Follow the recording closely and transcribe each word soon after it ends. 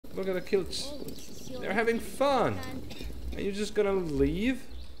Look at the kids. They're having fun. Are you just gonna leave?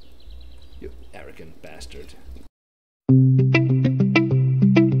 You arrogant bastard.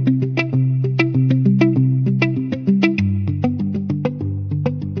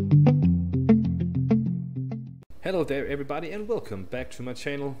 Hello there everybody and welcome back to my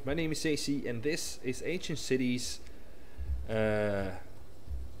channel. My name is AC and this is Ancient Cities.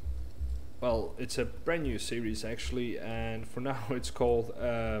 Well, it's a brand new series actually, and for now it's called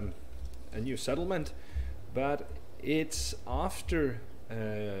a new settlement, but it's after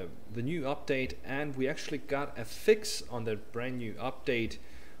the new update, and we actually got a fix on the brand new update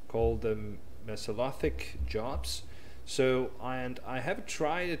called the mesolithic jobs. So, and I haven't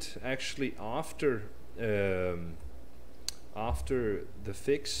tried it actually after the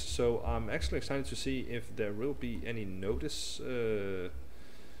fix, so I'm actually excited to see if there will be any notice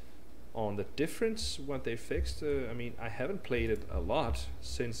on the difference what they fixed. I mean, I haven't played it a lot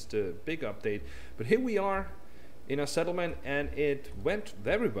since the big update, but here we are in a settlement and it went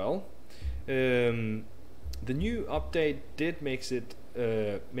very well. The new update did make it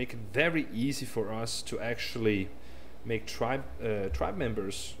very easy for us to actually make tribe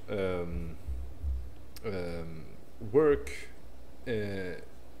members work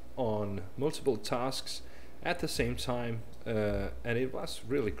on multiple tasks at the same time, and it was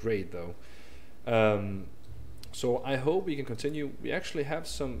really great though. So I hope we can continue. We actually have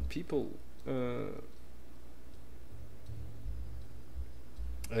some people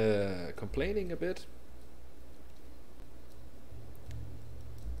complaining a bit.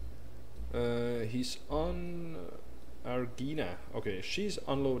 He's on Argina. Okay, she's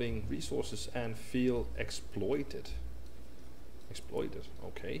unloading resources and feel exploited.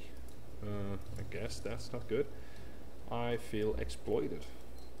 Okay. I guess that's not good. I feel exploited.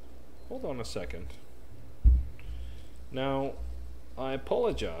 Hold on a second. Now, I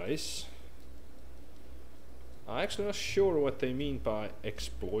apologize. I'm actually not sure what they mean by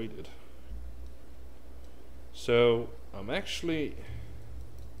exploited. So, I'm actually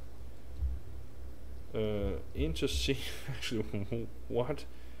into see actually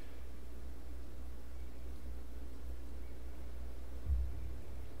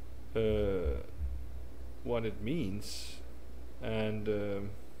what it means, and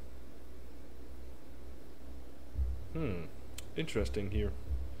interesting here.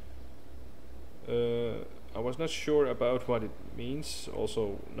 I was not sure about what it means,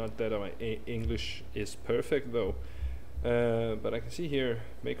 also not that my English is perfect though, but I can see here,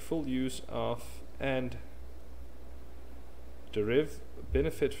 make full use of and derive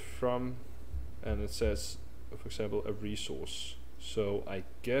benefit from, and it says, for example, a resource. So I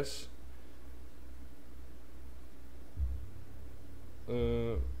guess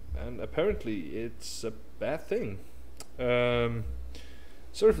and apparently it's a bad thing. Sorry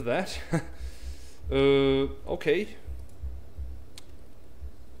for that. Okay,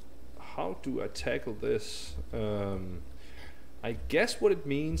 how do I tackle this? I guess what it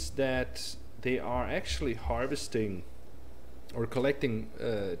means that they are actually harvesting or collecting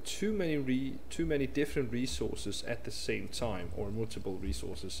too many different resources at the same time, or multiple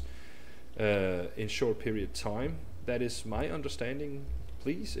resources in short period of time. That is my understanding.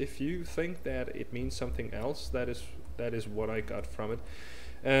 Please, if you think that it means something else, that is what I got from it.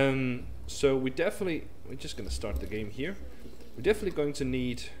 So we're just gonna start the game here. We're definitely going to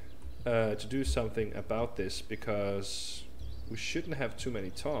need to do something about this, because we shouldn't have too many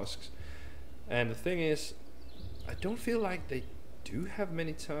tasks. And the thing is, I don't feel like they do have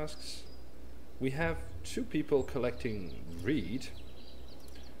many tasks. We have 2 people collecting reed,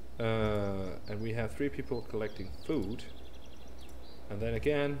 and we have 3 people collecting food, and then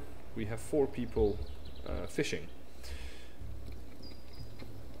again we have 4 people fishing.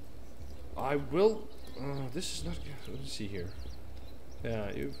 I will this is not good. Let's see here.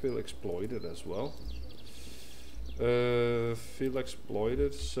 Yeah, you feel exploited as well. Feel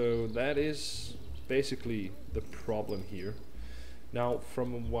exploited, so that is basically the problem here. Now,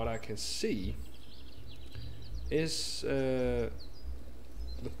 from what I can see is the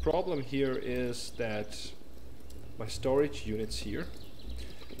problem here is that my storage units here,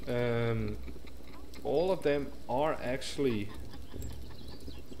 all of them are actually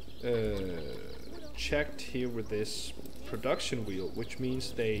checked here with this production wheel, which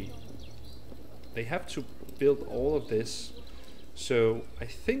means they have to build all of this. So I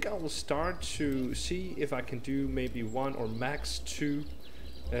think I will start to see if I can do maybe 1 or max 2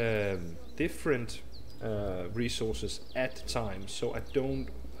 different resources at a time, so I don't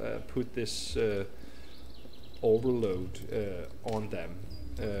put this overload on them,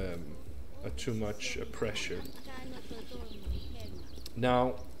 too much pressure.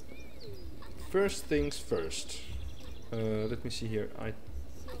 Now first things first. Let me see here.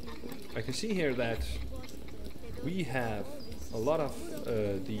 I can see here that we have a lot of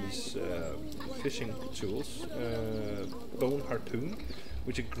these fishing tools. Bone harpoon,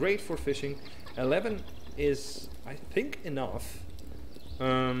 which are great for fishing. 11 is, I think, enough.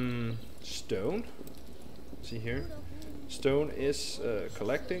 Stone. See here. Stone is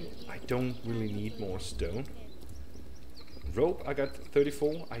collecting. I don't really need more stone. Rope, I got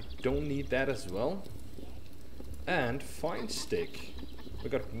 34. I don't need that as well. And fine stick. We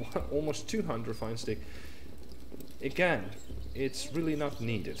got almost 200 fine stick. Again, it's really not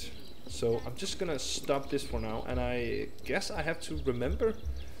needed. So I'm just gonna stop this for now, and I guess I have to remember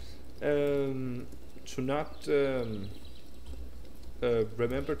to not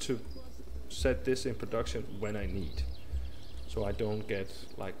remember to set this in production when I need, so I don't get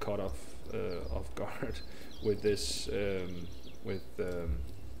like caught off guard with this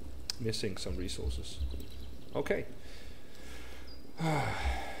missing some resources. Okay.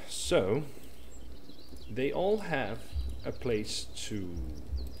 So they all have a place to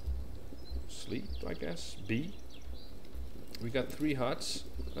sleep, I guess. B. We got 3 huts,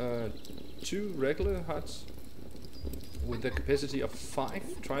 2 regular huts with the capacity of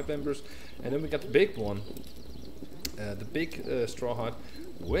 5 tribe members, and then we got the big one, the big straw hut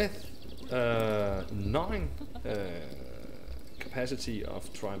with 9 capacity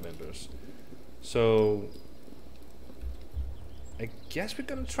of tribe members. So I guess we're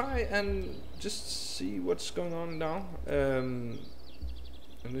gonna try and just see what's going on now.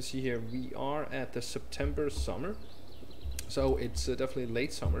 Let me see here. We are at the September summer, so it's definitely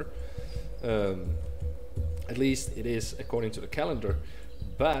late summer. At least it is according to the calendar.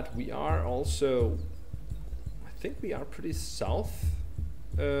 But we are also, I think we are pretty south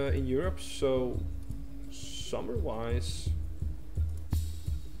in Europe, so summer-wise.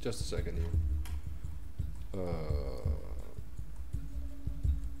 Just a second here.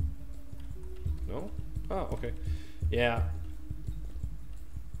 No? Oh, okay. Yeah.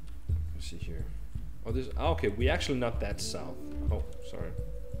 Let's see here. Oh, this. Oh, okay, we actually not that south. Oh, sorry.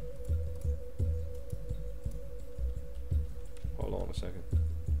 Hold on a second.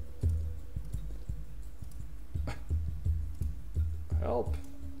 Help.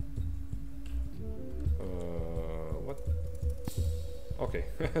 What? Okay,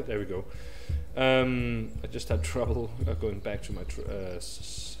 there we go. I just had trouble going back to my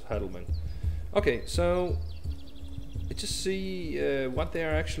settlement. Okay, so just see what they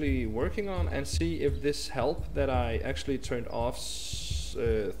are actually working on, and see if this help that I actually turned off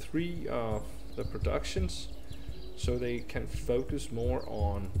 3 of the productions, so they can focus more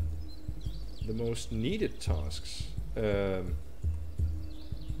on the most needed tasks. So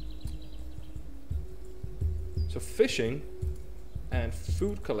fishing and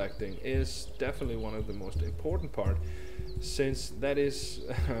food collecting is definitely one of the most important part, since that is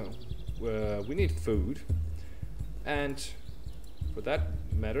we need food, and for that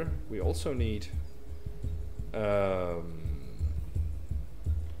matter we also need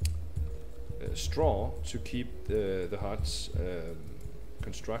straw to keep the huts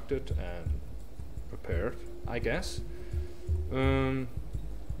constructed and prepared, I guess.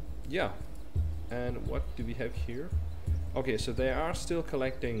 Yeah, and what do we have here? Okay, so they are still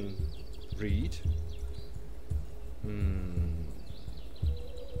collecting reed.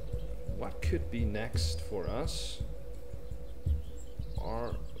 What could be next for us?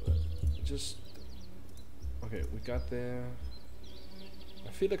 Or just okay, we got there.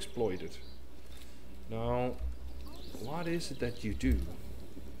 I feel exploited. Now, what is it that you do?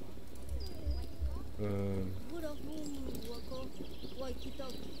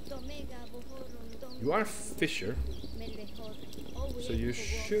 You are a fisher, so you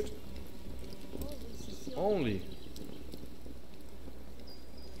should only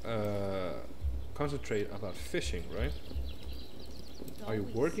concentrate about fishing, right? Are you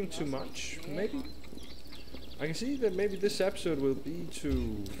working too much? Maybe? I can see that maybe this episode will be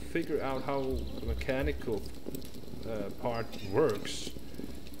to figure out how the mechanical part works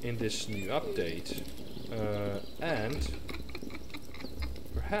in this new update, and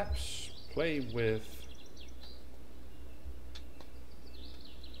perhaps play with,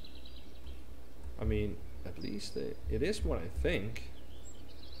 I mean, at least it is what I think.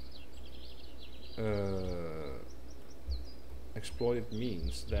 Exploited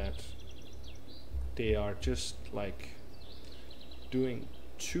means that they are just like doing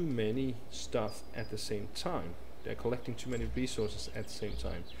too many stuff at the same time. They're collecting too many resources at the same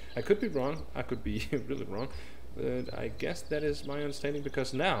time. I could be wrong, I could be really wrong, but I guess that is my understanding,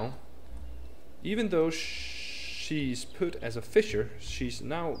 because now, even though she she's put as a fisher, she's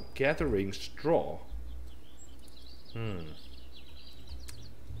now gathering straw.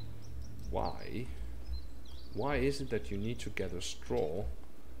 Why? Why is it that you need to gather straw?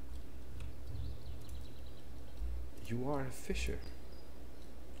 You are a fisher.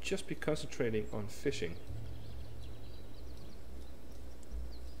 Just be concentrating on fishing.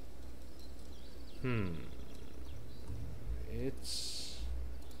 It's...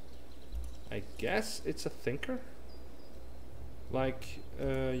 I guess it's a thinker. Like,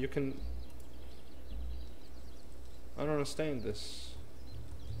 you can... I don't understand this.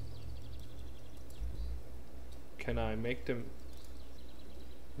 Can I make them...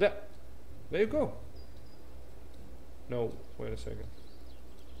 There! There you go! No, wait a second.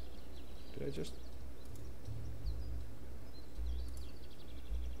 Did I just...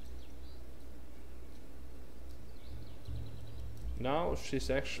 Now she's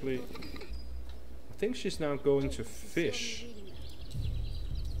actually... I think she's now going to fish.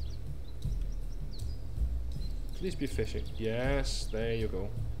 Please be fishing. Yes, there you go.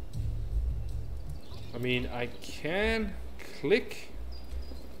 I mean, I can click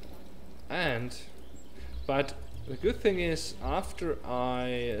and... But the good thing is, after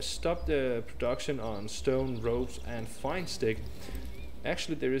I stop the production on stone, ropes and fine stick,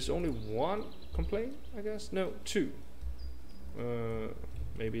 actually there is only one complaint, I guess? No, two.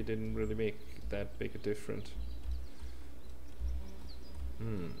 Maybe it didn't really make that big a difference.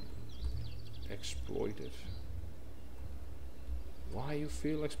 Exploited. Why you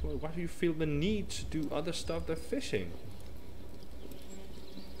feel exploited? Why do you feel the need to do other stuff than fishing?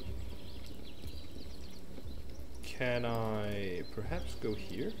 Can I perhaps go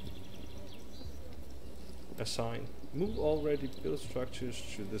here? Assign. Move already built structures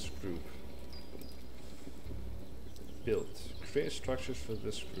to this group. Build. Create structures for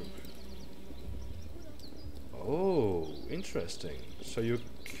this group. Oh, interesting. So you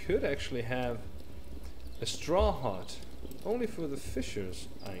could actually have a straw hut only for the fishers,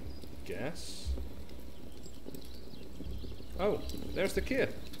 I guess. Oh, there's the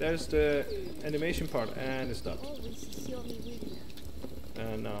kid. There's the animation part, and it stopped.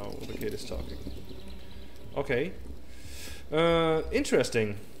 And now the kid is talking. Okay.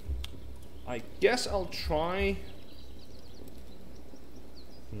 Interesting. I guess I'll try...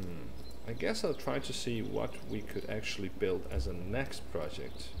 I guess I'll try to see what we could actually build as a next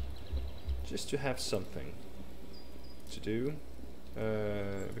project. Just to have something to do.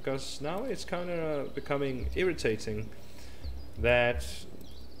 Because now it's kind of becoming irritating that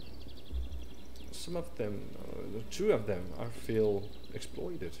some of them, two of them, I feel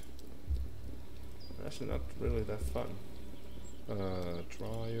exploited. Actually not really that fun.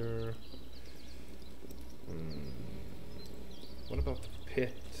 Dryer. What about the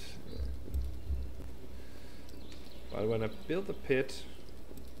pit? Well, when I build a pit,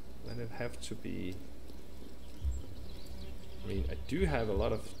 then it have to be... I mean, I do have a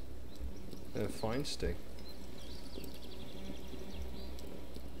lot of fine stick.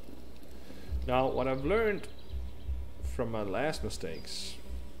 Now, what I've learned from my last mistakes,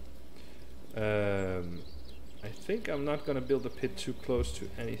 I think I'm not gonna build a pit too close to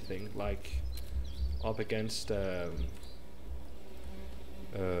anything, like up against a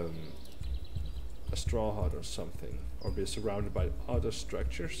straw hut or something, or be surrounded by other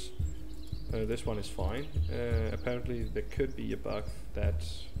structures. This one is fine. Apparently there could be a bug that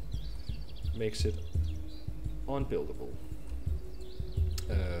makes it unbuildable,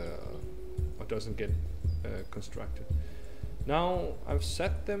 or doesn't get constructed. Now I've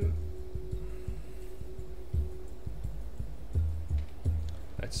set them.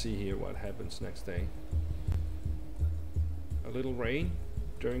 Let's see here what happens next day. A little rain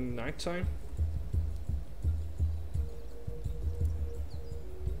during nighttime.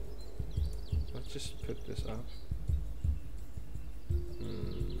 Let's just put this up.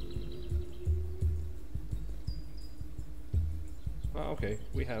 Okay,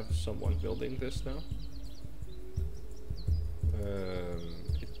 we have someone building this now.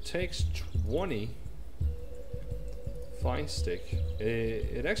 It takes 20 fine stick.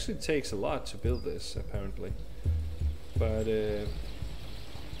 It actually takes a lot to build this, apparently, but the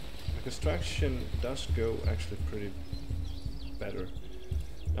construction does go actually pretty better.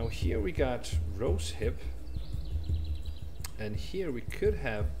 Now here we got rose hip, and here we could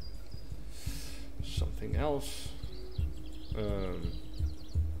have something else, and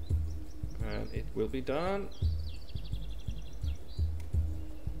it will be done.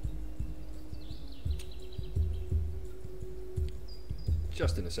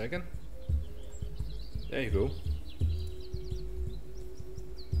 Just in a second. There you go.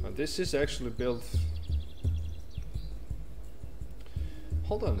 Now this is actually built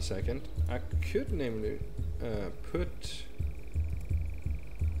hold on a second. I could namely put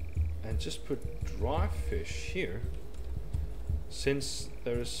and just put dry fish here, since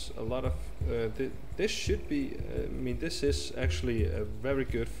there's a lot of this should be I mean, this is actually very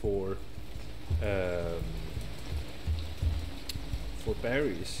good for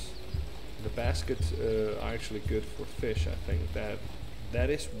berries. The baskets are actually good for fish. I think that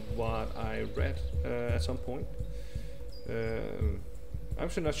is what I read at some point. I'm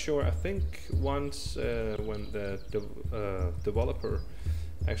actually not sure. I think once when the developer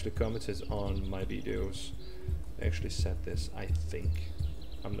actually commented on my videos, they actually said this. I think,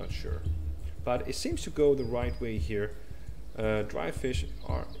 I'm not sure, but it seems to go the right way here. Dry fish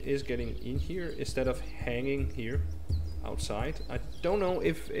is getting in here instead of hanging here outside. I don't know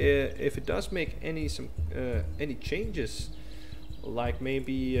if it does make any changes, like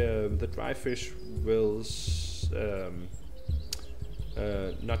maybe the dry fish will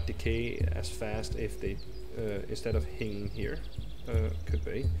not decay as fast if they instead of hanging here. Could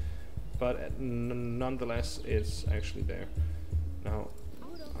be, but nonetheless it's actually there. Now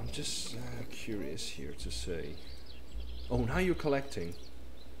I'm just curious here to say, oh, now you're collecting.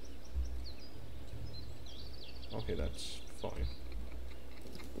 Okay, that's fine.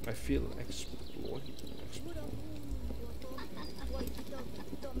 I feel exploited.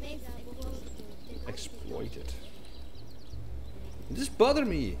 Exploited. This bother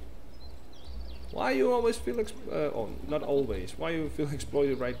me. Why you always feel oh, not always. Why you feel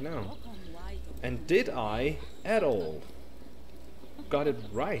exploited right now? And did I at all got it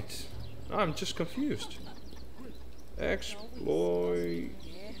right? I'm just confused. Exploited.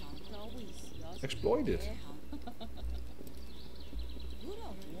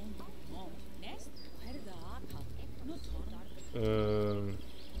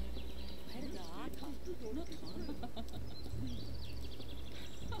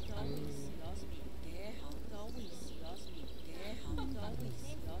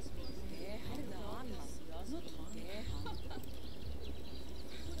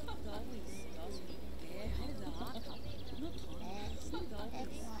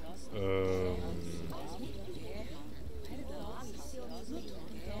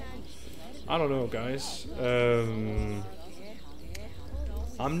 I don't know, guys.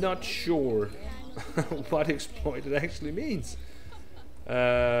 I'm not sure what exploited actually means.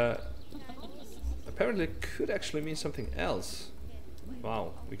 Apparently it could actually mean something else.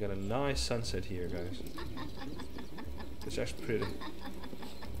 Wow, we got a nice sunset here, guys. It's actually pretty.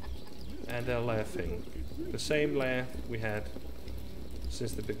 And they're laughing. The same laugh we had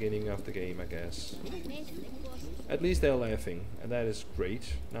since the beginning of the game, I guess. At least they're laughing, and that is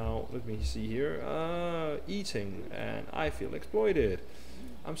great. Now, let me see here. Eating, and I feel exploited.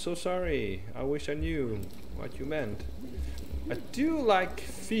 I'm so sorry. I wish I knew what you meant. I do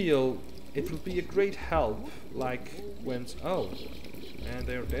feel it would be a great help, like when... Oh, and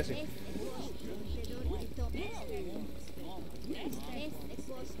they're dancing.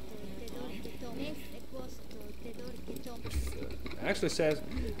 It actually says,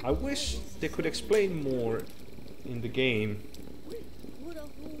 I wish they could explain more in the game.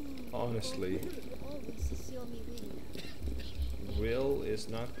 Honestly. Will is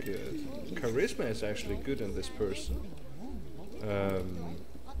not good. Charisma is actually good in this person.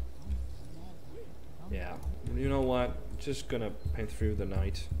 Yeah, you know what? Just gonna paint through the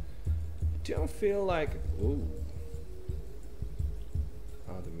night. Don't feel like... Ooh.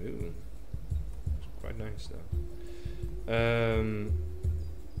 Ah, the moon. It's quite nice though.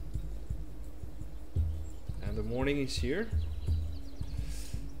 And the morning is here.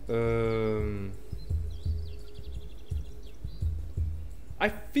 I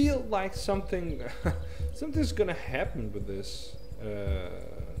feel like something's gonna happen with this.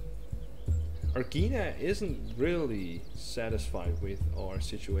 Argina isn't really satisfied with our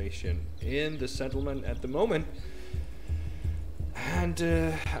situation in the settlement at the moment, and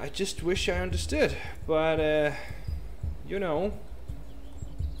I just wish I understood, but you know,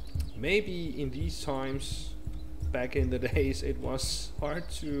 maybe in these times, back in the days, it was hard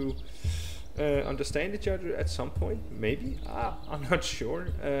to understand each other at some point. Maybe, I'm not sure.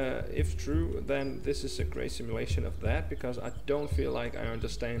 If true, then this is a great simulation of that, because I don't feel like I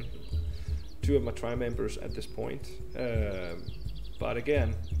understand two of my tribe members at this point. But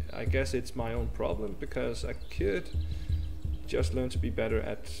again, I guess it's my own problem, because I could just learn to be better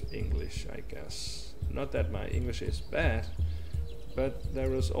at English, I guess. Not that my English is bad, but there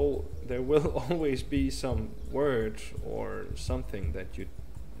will always be some word or something that you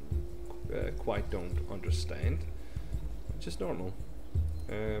quite don't understand, which is normal.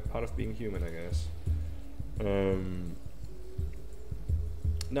 Part of being human, I guess.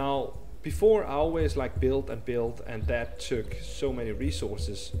 Now, before I always like build and build, and that took so many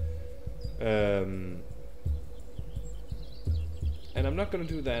resources. And I'm not gonna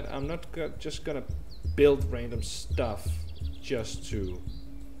do that. I'm not just gonna build random stuff just to,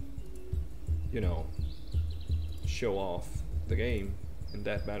 you know, show off the game in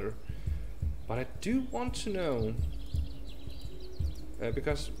that matter. But I do want to know,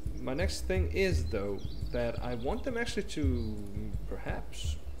 because my next thing is though that I want them actually to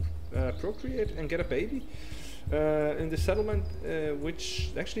perhaps procreate and get a baby in the settlement,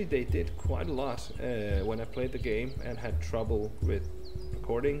 which actually they did quite a lot when I played the game and had trouble with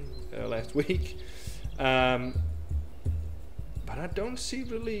recording last week. But I don't see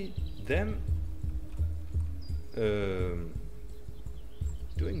really them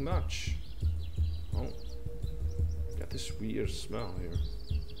doing much. Oh, got this weird smell here.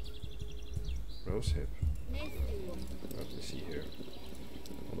 Rosehip. Let me see here.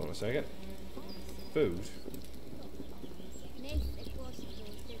 Hold on a second. Food.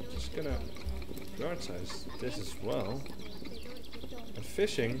 Just gonna prioritize this as well. And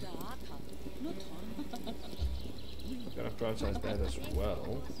fishing. Gonna prioritize that as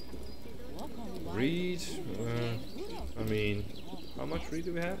well. Reed. I mean, how much reed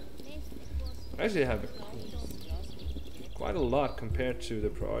do we have? I actually have quite a lot compared to the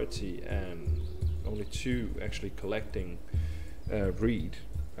priority, and only 2 actually collecting reed.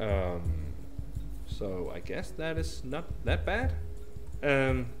 So I guess that is not that bad.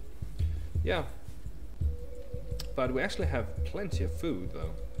 Yeah, but we actually have plenty of food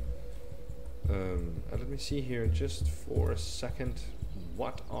though. Let me see here just for a second.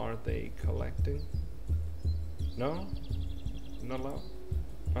 What are they collecting? No? Not allowed?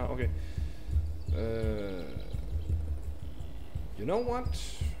 Ah, okay. You know what?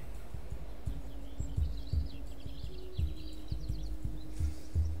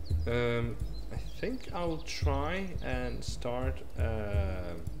 I think I'll try and start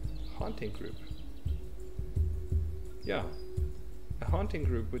a hunting group. Yeah, a hunting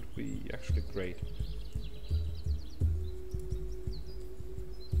group would be actually great.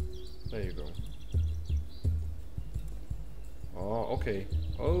 There you go. Oh, okay.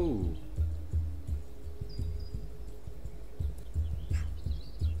 Oh.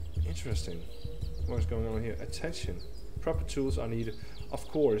 Interesting. What's going on here? Attention. Proper tools are needed. Of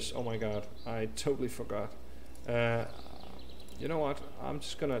course. Oh my god. I totally forgot. You know what? I'm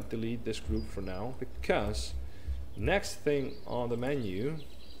just gonna delete this group for now, because next thing on the menu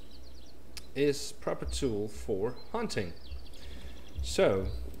is proper tool for hunting. So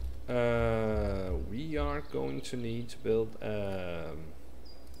we are going to need to build a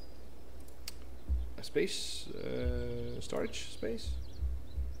space, storage space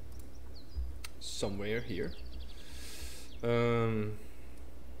somewhere here.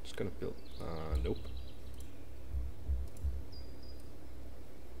 Just gonna build. Nope.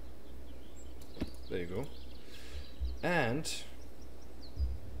 There you go. And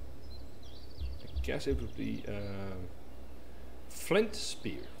I guess it would be flint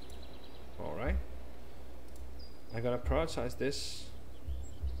spear. All right. I'm gonna prioritize this.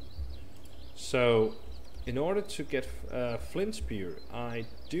 So, in order to get flint spear, I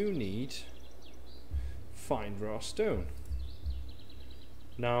do need fine raw stone.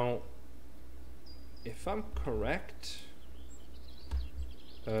 Now, if I'm correct,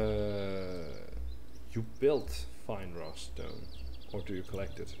 you built fine raw stone, or do you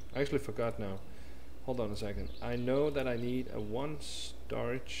collect it? I actually forgot now. Hold on a second. I know that I need a 1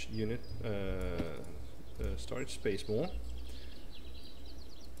 storage unit, storage space more.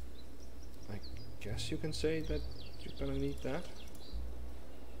 I guess you can say that you're gonna need that.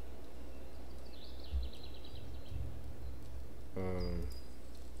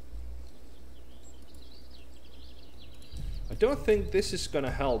 I don't think this is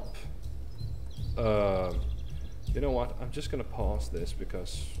gonna help. You know what? I'm just gonna pause this,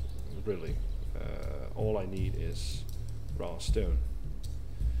 because really, all I need is raw stone.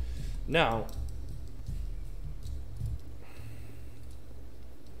 Now,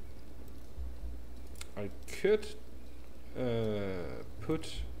 I could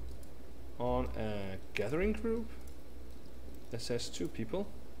put on a gathering group that says 2 people,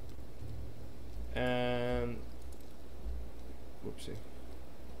 and whoopsie.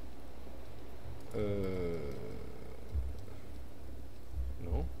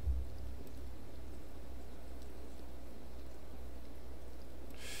 No.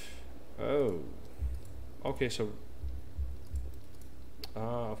 Oh. Okay, so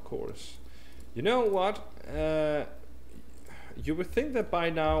of course. You know what? You would think that by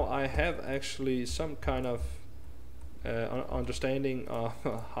now I have actually some kind of understanding of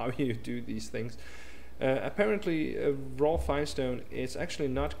how you do these things. Apparently, raw finestone is actually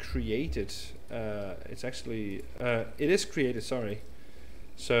not created. It's actually it is created. Sorry.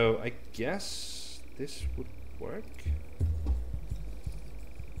 So I guess this would work.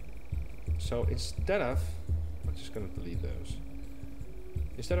 So instead of, I'm just gonna delete those.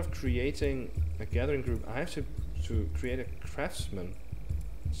 Instead of creating a gathering group, I have to create a craftsman.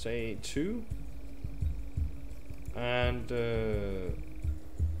 Say 2. And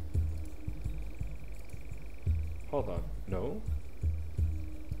hold on, no.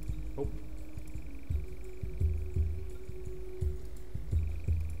 Nope.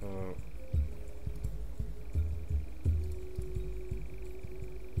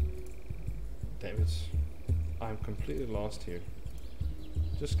 Damn it. I'm completely lost here.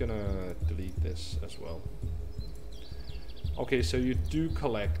 Just gonna delete this as well. Okay, so you do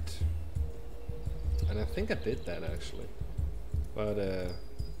collect. And I think I did that actually. But,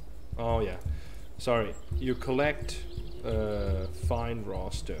 oh yeah. Sorry. You collect fine raw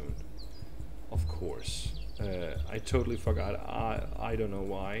stone. Of course. I totally forgot. I don't know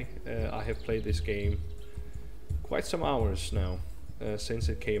why. I have played this game quite some hours now since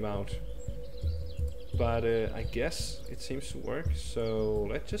it came out. But I guess it seems to work. So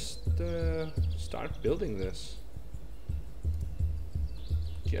let's just start building this.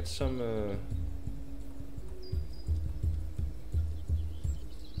 Get some...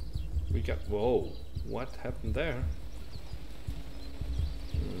 we got... Whoa, what happened there?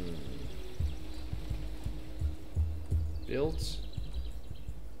 Builds.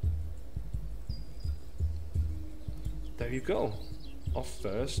 There you go. Off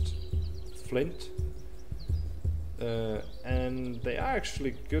first. Flint. And they are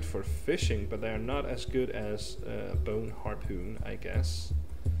actually good for fishing, but they are not as good as bone harpoon, I guess.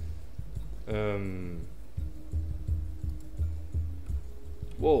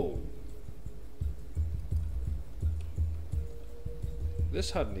 Whoa.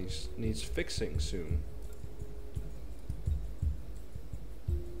 This hut needs fixing soon.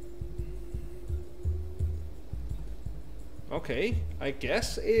 Okay, I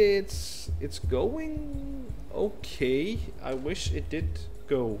guess it's going okay. I wish it did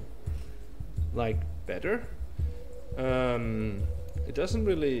go like better. It doesn't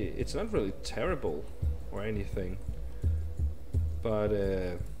really, it's not really terrible or anything. But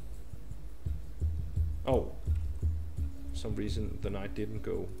oh, for some reason the night didn't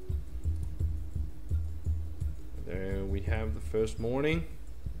go. There we have the first morning.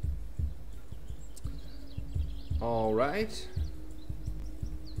 All right.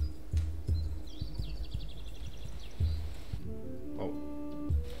 Oh.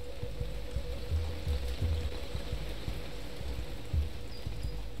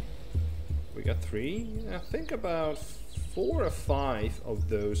 We got 3. I think about 4 or 5 of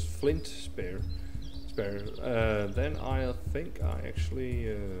those flint spare. Then I think I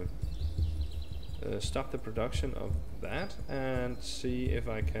actually stop the production of that and see if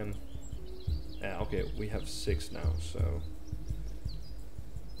I can. Okay, we have 6 now, so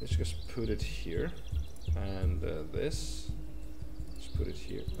let's just put it here, and this, let's put it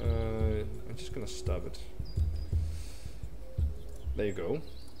here. I'm just gonna stop it. There you go.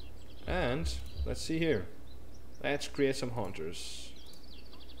 And let's see here. Let's create some hunters.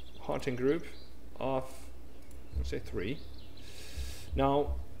 Hunting group of, let's say 3.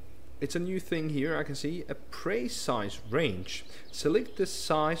 Now, it's a new thing here. I can see a prey size range. Select the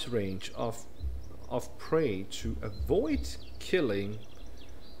size range of prey to avoid killing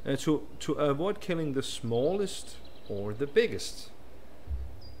to avoid killing the smallest or the biggest.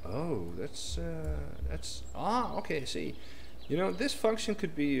 Oh, that's okay. See, you know, this function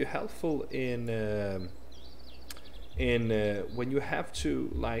could be helpful in when you have to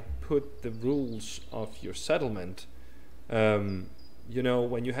like put the rules of your settlement. You know,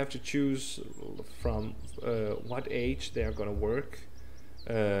 when you have to choose from what age they are going to work.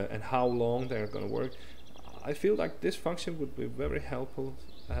 And how long they're going to work. I feel like this function would be very helpful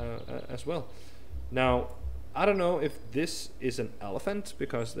as well. Now, I don't know if this is an elephant,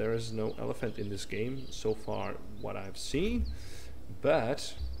 because there is no elephant in this game so far what I've seen,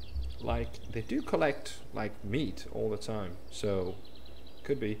 but like they do collect like meat all the time, so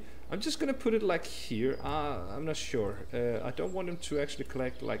could be. I'm just gonna put it like here. I'm not sure. I don't want them to actually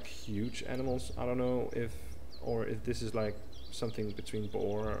collect like huge animals. I don't know if this is like something between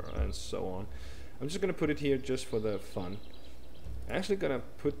boar and so on. I'm just gonna put it here just for the fun. I'm actually gonna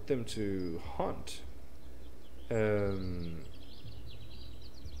put them to hunt,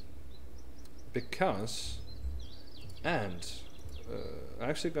 because, and I'm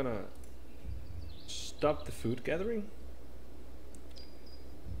actually gonna stop the food gathering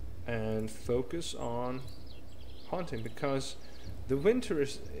and focus on hunting, because the winter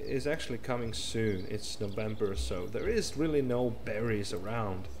is actually coming soon. It's November, so there is really no berries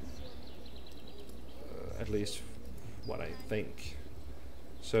around, at least what I think.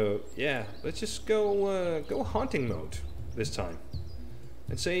 So yeah, let's just go hunting mode this time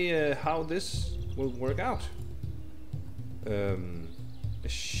and see how this will work out. I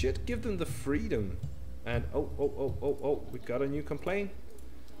should give them the freedom. And oh, we got a new complaint.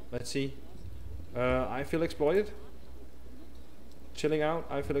 Let's see. I feel exploited. Chilling out,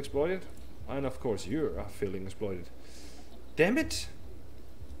 I feel exploited. And of course you are feeling exploited. Damn it!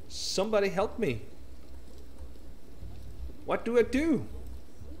 Somebody help me. What do I do?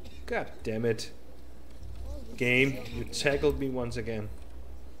 God damn it. Game, you tackled me once again.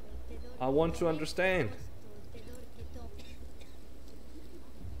 I want to understand.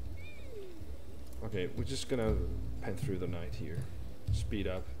 Okay, we're just gonna pen through the night here. Speed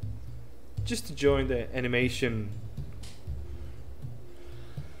up. Just to join the animation.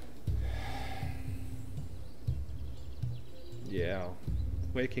 Yeah,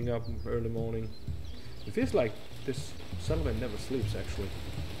 waking up early morning. It feels like this settlement never sleeps, actually.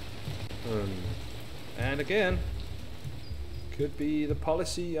 And again, could be the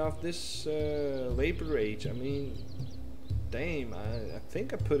policy of this labor age. I mean, damn, I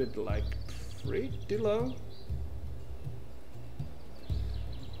think I put it like pretty low.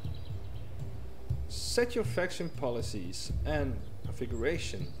 Set your faction policies and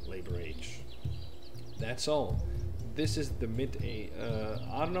configuration, labor age. That's all. This is the mid-age.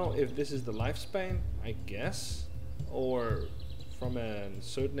 I don't know if this is the lifespan, I guess, or from a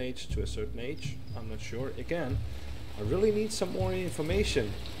certain age to a certain age. I'm not sure. Again, I really need some more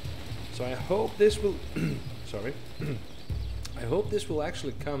information. So I hope this will sorry. I hope this will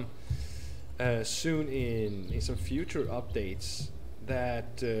actually come soon in some future updates,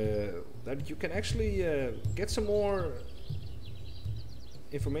 that that you can actually get some more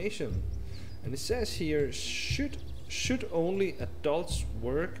information. And it says here, should only adults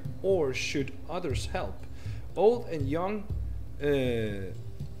work, or should others help? Old and young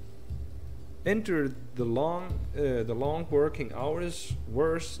enter the long working hours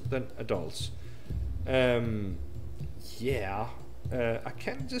worse than adults. Yeah, I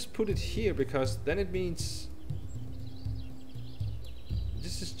can't just put it here, because then it means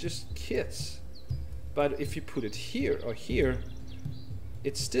this is just kids. But if you put it here or here,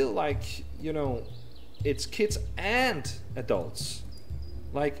 it's still like, you know, it's kids and adults.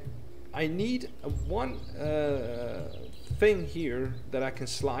 Like, I need one thing here that I can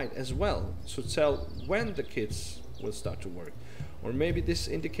slide as well, to tell when the kids will start to work. Or maybe this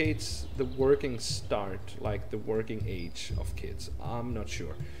indicates the working start, like the working age of kids. I'm not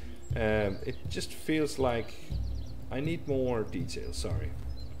sure. It just feels like I need more details.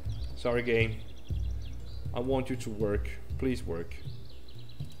 Sorry game. I want you to work. Please work.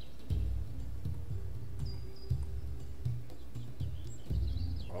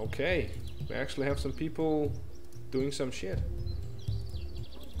 Okay, we actually have some people doing some shit.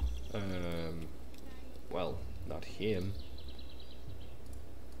 Well, not him.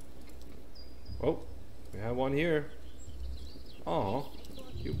 Oh, we have one here. Oh,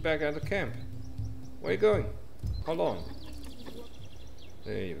 you back at the camp. Where you going? How long?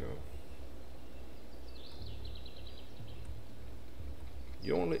 There you go.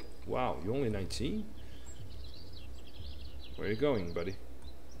 You only, wow, you're only 19? Where are you going, buddy?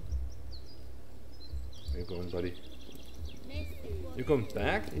 Where you going, buddy? You're going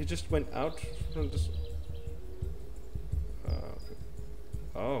back? You just went out from this... okay.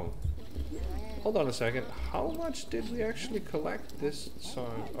 Oh. Hold on a second. How much did we actually collect this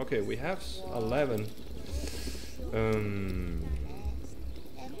time? Okay, we have 11.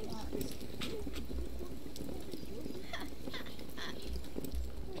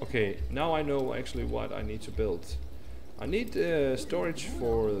 Okay, now I know actually what I need to build. I need storage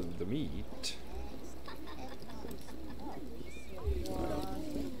for the meat.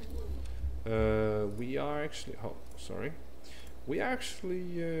 We are actually... Oh, sorry. We are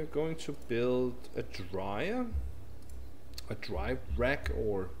actually going to build a dryer. A dry rack,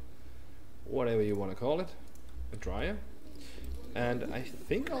 or whatever you want to call it. A dryer. And I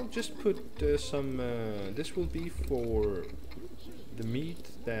think I'll just put some... this will be for the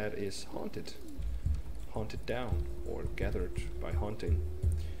meat that is hunted down, or gathered by hunting.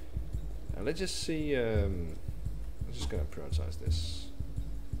 And let's just see, I'm just gonna prioritize this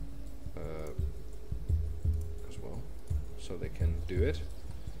as well, so they can do it.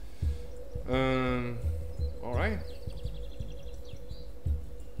 Alright.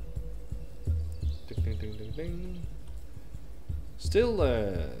 Ding, ding, ding, ding, ding. Still,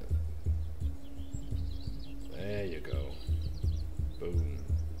 there you go. Boom.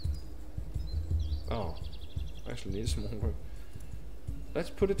 Oh, actually needs some more. Let's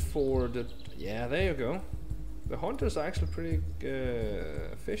put it for the. Yeah, there you go. The hunters are actually pretty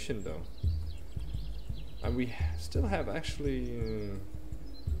efficient though. And we still have actually.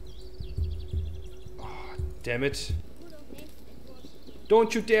 Oh, damn it.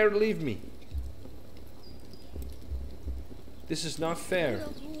 Don't you dare leave me. This is not fair.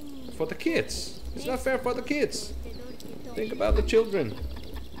 For the kids. It's not fair for the kids. Think about the children.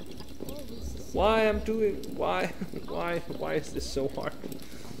 Why why is this so hard?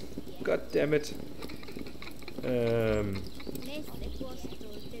 God damn it.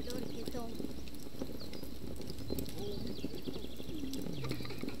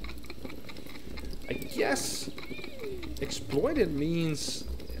 I guess exploited means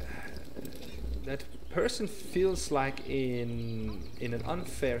that person feels like in an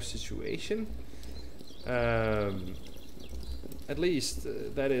unfair situation. At least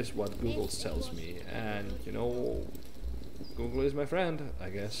that is what Google tells me, and you know, Google is my friend, I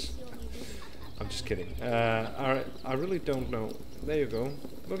guess. I'm just kidding. I really don't know. There you go.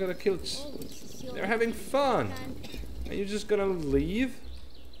 Look at the kids. They're having fun. Are you just gonna leave?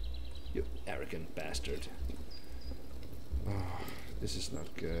 You arrogant bastard. Oh, this is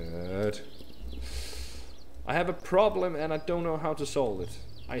not good. I have a problem and I don't know how to solve it.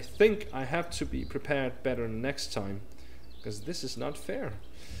 I think I have to be prepared better next time, because this is not fair.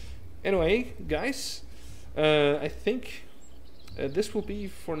 Anyway, guys, I think this will be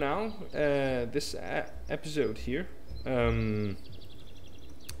for now, this episode here. I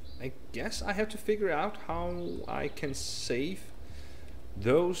guess I have to figure out how I can save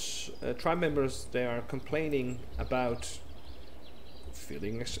those tribe members that are complaining about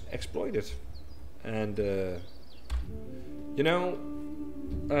feeling exploited. And you know,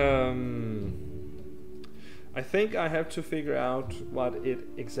 I think I have to figure out what it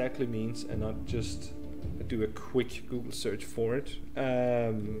exactly means and not just do a quick Google search for it.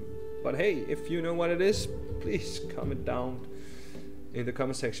 But hey, if you know what it is, please comment down in the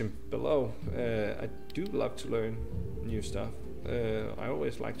comment section below. I do love to learn new stuff. I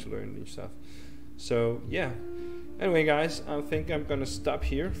always like to learn new stuff. So yeah. Anyway, guys, I think I'm gonna stop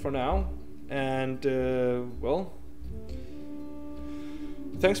here for now. And well,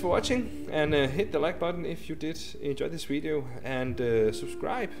 thanks for watching, and hit the like button if you did enjoy this video, and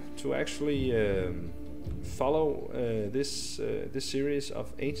subscribe to actually follow this series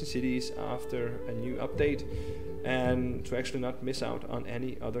of ancient cities after a new update, and to actually not miss out on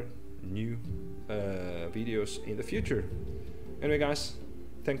any other new videos in the future. Anyway, guys,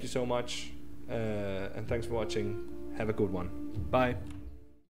 thank you so much, and thanks for watching. Have a good one. Bye.